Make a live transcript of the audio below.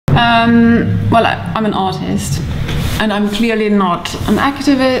Well, I'm an artist, and I'm clearly not an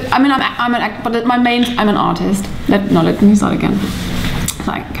activist. I mean, but I'm an artist. Let me start again,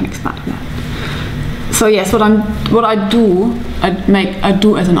 so I can expand on that. So yes, what I do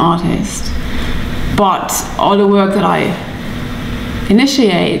as an artist, but all the work that I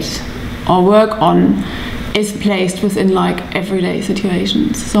initiate or work on is placed within like everyday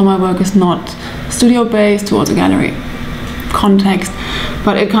situations. So my work is not studio based towards a gallery context,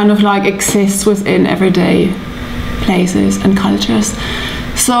 but it kind of like exists within everyday places and cultures.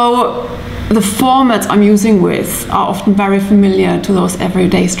 So the formats I'm using with are often very familiar to those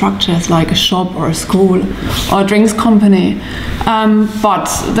everyday structures, like a shop or a school or a drinks company, but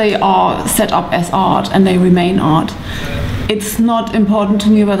they are set up as art and they remain art. It's not important to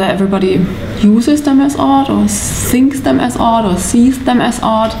me whether everybody uses them as art or thinks them as art or sees them as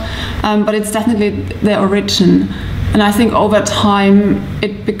art, but it's definitely their origin. And I think over time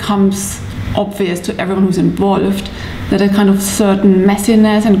it becomes obvious to everyone who's involved that a kind of certain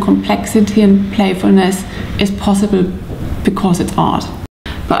messiness and complexity and playfulness is possible because it's art.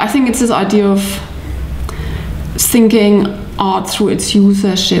 But I think it's this idea of thinking art through its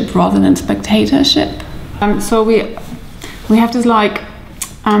usership rather than spectatorship. So we have this like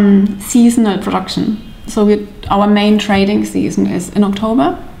seasonal production. So our main trading season is in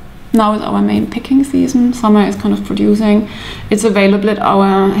October. Now is our main picking season. Summer is kind of producing. It's available at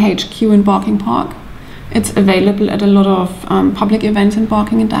our HQ in Barking Park. It's available at a lot of public events in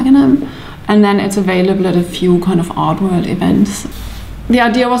Barking and Dagenham. And then it's available at a few kind of art world events. The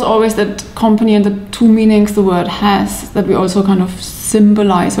idea was always that company and the two meanings the word has, that we also kind of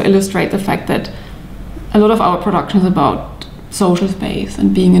symbolize or illustrate the fact that a lot of our production is about social space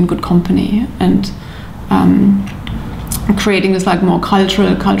and being in good company and creating this like more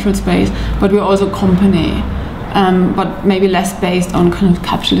cultural space, but we're also company, but maybe less based on kind of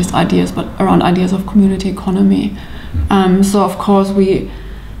capitalist ideas, but around ideas of community economy. So of course we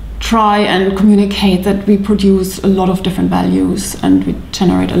try and communicate that we produce a lot of different values and we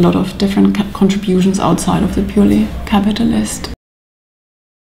generate a lot of different contributions outside of the purely capitalist